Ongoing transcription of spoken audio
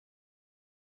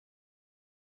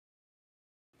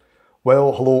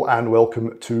Well, hello and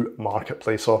welcome to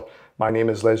Marketplacer. My name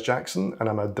is Les Jackson and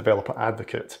I'm a developer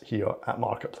advocate here at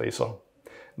Marketplacer.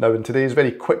 Now in today's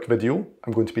very quick video,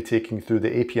 I'm going to be taking you through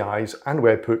the APIs and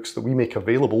webhooks that we make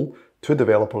available to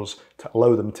developers to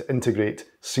allow them to integrate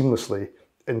seamlessly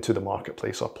into the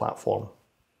Marketplacer platform.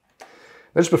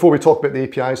 Now, just before we talk about the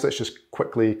APIs, let's just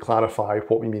quickly clarify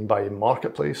what we mean by a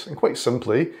marketplace. And quite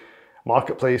simply,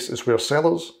 marketplace is where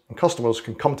sellers and customers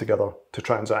can come together to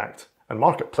transact. And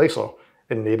Marketplacer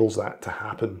enables that to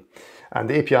happen. And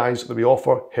the APIs that we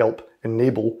offer help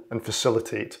enable and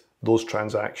facilitate those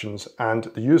transactions and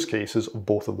the use cases of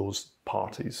both of those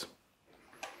parties.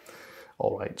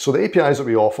 All right, so the APIs that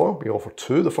we offer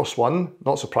two. The first one,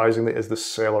 not surprisingly, is the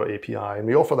seller API. And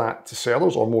we offer that to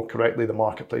sellers, or more correctly, the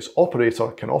marketplace operator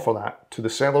can offer that to the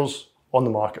sellers on the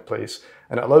marketplace.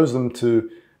 And it allows them to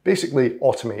basically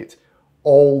automate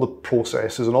all the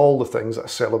processes and all the things that a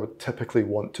seller would typically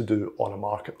want to do on a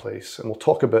marketplace. And we'll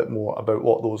talk a bit more about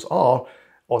what those are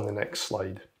on the next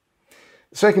slide.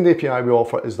 The second API we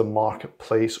offer is the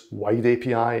marketplace-wide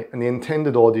API, and the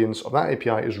intended audience of that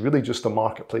API is really just the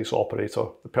marketplace operator,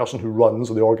 the person who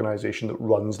runs, or the organization that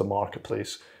runs the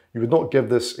marketplace. You would not give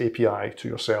this API to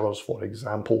your sellers, for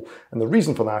example, and the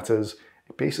reason for that is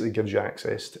it basically gives you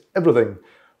access to everything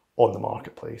on the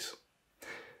marketplace.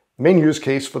 The main use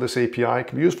case for this API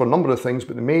can be used for a number of things,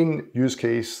 but the main use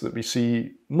case that we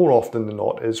see more often than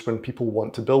not is when people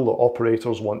want to build, or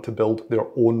operators want to build their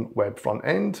own web front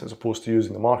end, as opposed to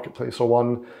using the Marketplacer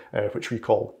one, which we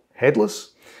call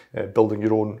headless, building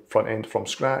your own front end from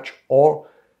scratch, or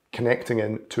connecting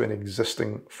in to an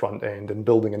existing front end and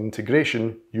building an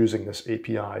integration using this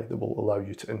API that will allow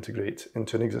you to integrate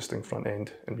into an existing front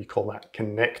end, and we call that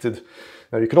connected.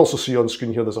 Now you can also see on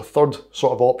screen here there's a third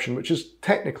sort of option which is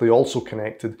technically also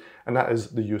connected, and that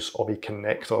is the use of a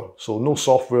connector. So no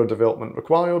software development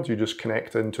required, you just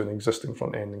connect into an existing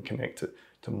front end and connect it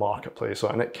to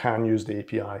Marketplacer, and it can use the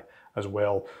API as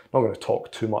well. I'm not going to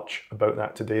talk too much about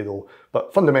that today though,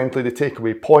 but fundamentally the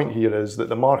takeaway point here is that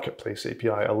the Marketplace API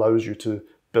allows you to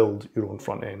build your own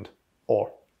front end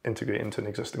or integrate into an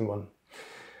existing one.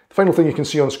 The final thing you can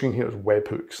see on screen here is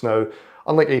webhooks. Now,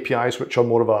 unlike APIs, which are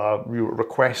more of a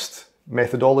request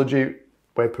methodology,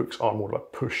 webhooks are more of a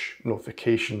push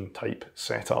notification type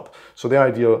setup. So the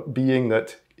idea being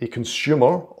that a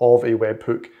consumer of a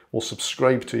webhook will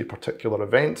subscribe to a particular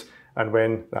event, and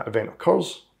when that event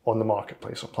occurs on the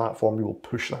Marketplacer platform, we will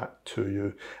push that to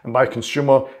you. And by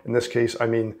consumer, in this case, I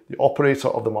mean the operator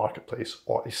of the marketplace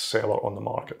or a seller on the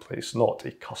marketplace, not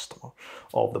a customer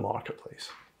of the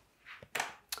marketplace.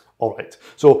 All right,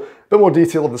 so a bit more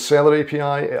detail of the seller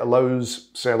API. It allows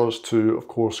sellers to, of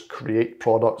course, create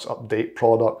products, update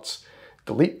products,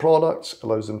 delete products,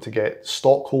 allows them to get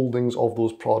stock holdings of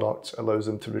those products, allows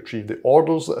them to retrieve the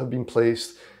orders that have been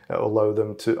placed. It will allow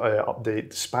them to update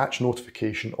dispatch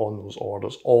notification on those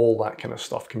orders. All that kind of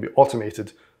stuff can be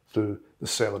automated through the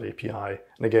seller API.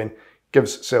 And again,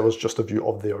 gives sellers just a view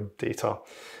of their data.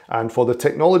 And for the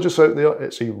technologists out there,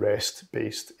 it's a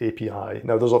REST-based API.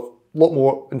 Now, there's a lot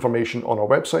more information on our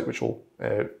website, which will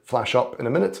flash up in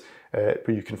a minute, where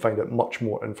you can find out much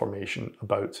more information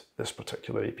about this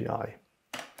particular API.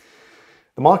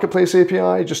 The Marketplace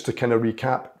API, just to kind of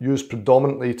recap, used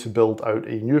predominantly to build out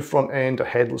a new front end, a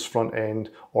headless front end,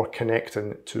 or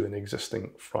connecting to an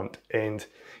existing front end.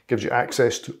 Gives you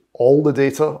access to all the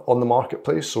data on the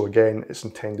marketplace. So again, it's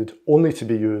intended only to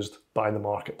be used by the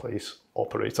marketplace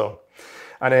operator.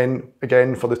 And then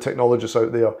again, for the technologists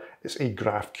out there, it's a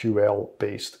GraphQL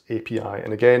based API.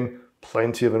 And again,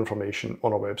 plenty of information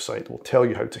on our website will tell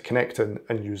you how to connect in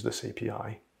and use this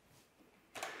API.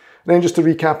 And then just to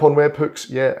recap on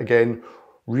webhooks, yeah, again,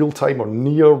 real-time or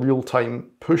near real-time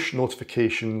push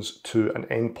notifications to an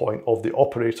endpoint of the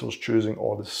operator's choosing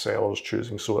or the seller's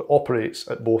choosing. So it operates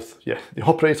at both, the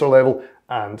operator level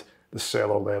and the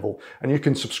seller level. And you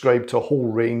can subscribe to a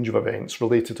whole range of events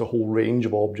related to a whole range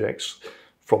of objects,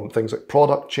 from things like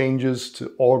product changes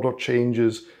to order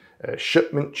changes,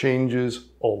 shipment changes,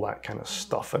 all that kind of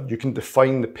stuff. And you can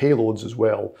define the payloads as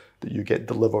well that you get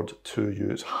delivered to you.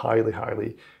 It's highly,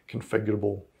 highly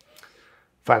configurable.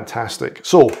 Fantastic.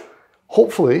 So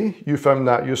hopefully you found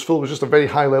that useful. It was just a very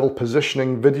high level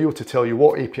positioning video to tell you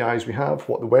what APIs we have,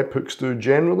 what the webhooks do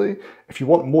generally. If you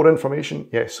want more information,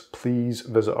 yes, please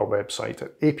visit our website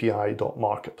at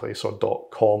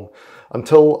api.marketplacer.com.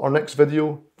 Until our next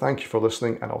video, thank you for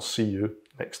listening, and I'll see you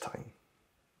next time.